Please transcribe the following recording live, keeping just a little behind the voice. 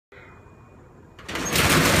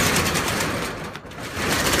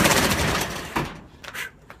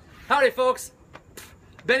Howdy folks,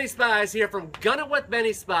 Benny Spies here from Gun It with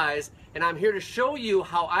Benny Spies, and I'm here to show you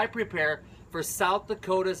how I prepare for South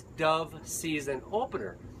Dakota's dove season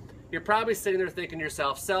opener. You're probably sitting there thinking to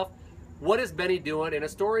yourself, what is Benny doing in a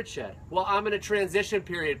storage shed? Well, I'm in a transition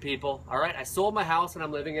period, people. All right, I sold my house and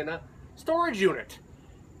I'm living in a storage unit.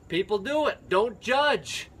 People do it, don't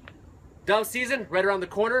judge. Dove season right around the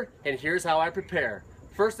corner, and here's how I prepare.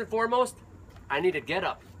 First and foremost, I need to get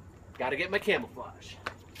up. Got to get my camouflage.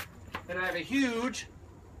 And I have a huge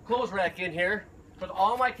clothes rack in here with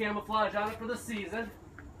all my camouflage on it for the season.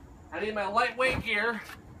 I need my lightweight gear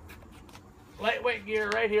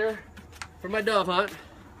right here for my dove hunt.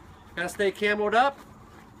 Gotta stay camoed up,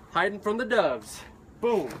 hiding from the doves.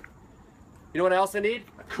 Boom. You know what else I need?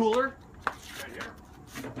 A cooler right here.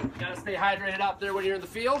 Gotta stay hydrated out there when you're in the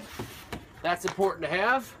field. That's important to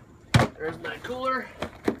have. There's my cooler.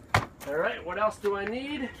 All right, what else do I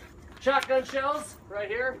need? Shotgun shells right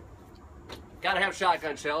here. Gotta have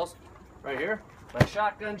shotgun shells right here. My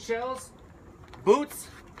shotgun shells. Boots.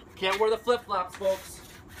 Can't wear the flip-flops, folks.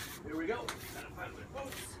 Here we go. Gotta find my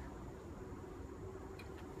boots.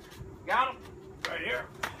 Got them right here.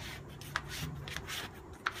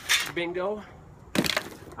 Bingo.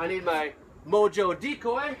 I need my Mojo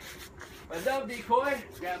decoy, my dove decoy.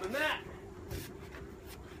 Grabbing that.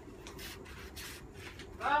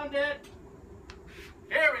 Found it.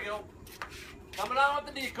 Here we go. Coming on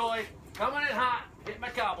with the decoy. Coming in hot. Get my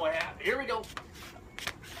cowboy hat. Here we go.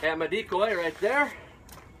 Have my decoy right there.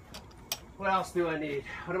 What else do I need?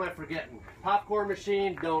 What am I forgetting? Popcorn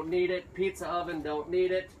machine, don't need it. Pizza oven, don't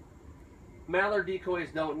need it. Mallard decoys,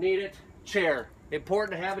 don't need it. Chair.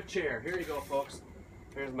 Important to have a chair. Here you go, folks.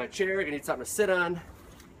 Here's my chair. You're gonna need something to sit on.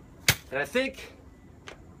 And I think,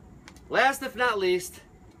 last if not least,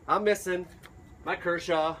 I'm missing my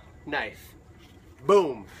Kershaw knife.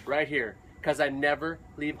 Boom, right here. Because I never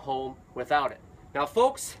leave home without it. Now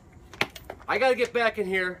folks, I gotta get back in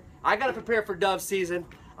here. I gotta prepare for dove season.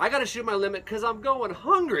 I gotta shoot my limit because I'm going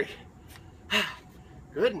hungry.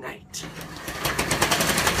 Good night.